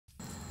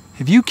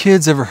Have you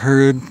kids ever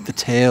heard the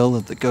tale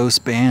of the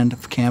ghost band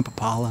of Camp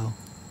Apollo?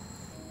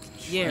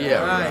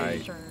 Yeah,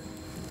 right.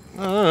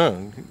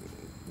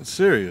 It's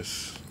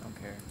serious.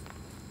 Okay.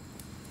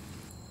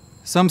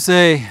 Some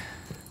say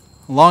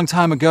a long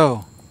time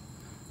ago,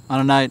 on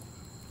a night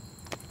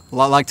a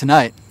lot like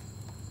tonight,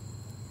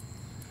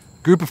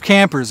 a group of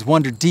campers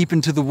wandered deep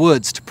into the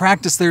woods to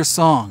practice their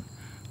song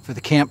for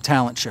the camp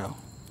talent show,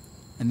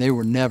 and they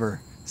were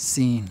never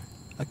seen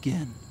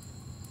again.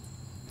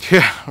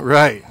 Yeah,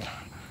 right.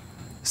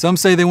 Some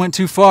say they went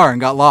too far and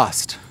got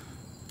lost.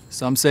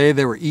 Some say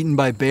they were eaten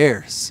by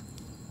bears.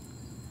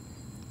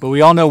 But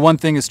we all know one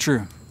thing is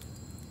true.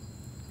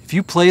 If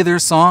you play their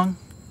song,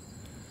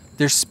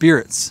 their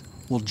spirits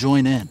will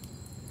join in,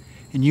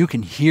 and you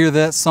can hear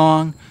that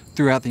song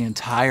throughout the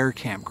entire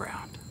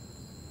campground.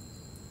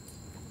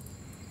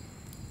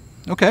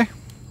 Okay,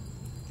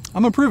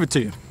 I'm gonna prove it to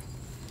you.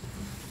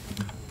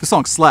 This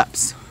song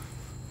slaps.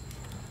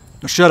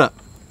 Now shut up.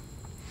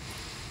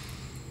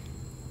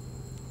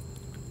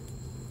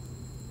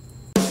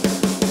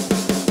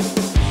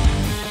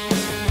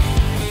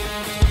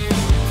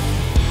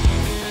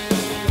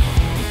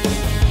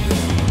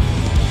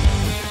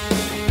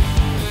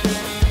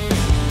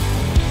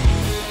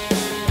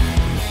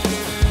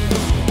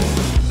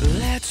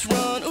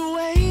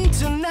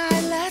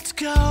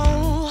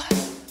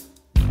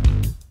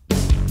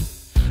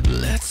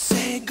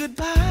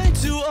 Goodbye.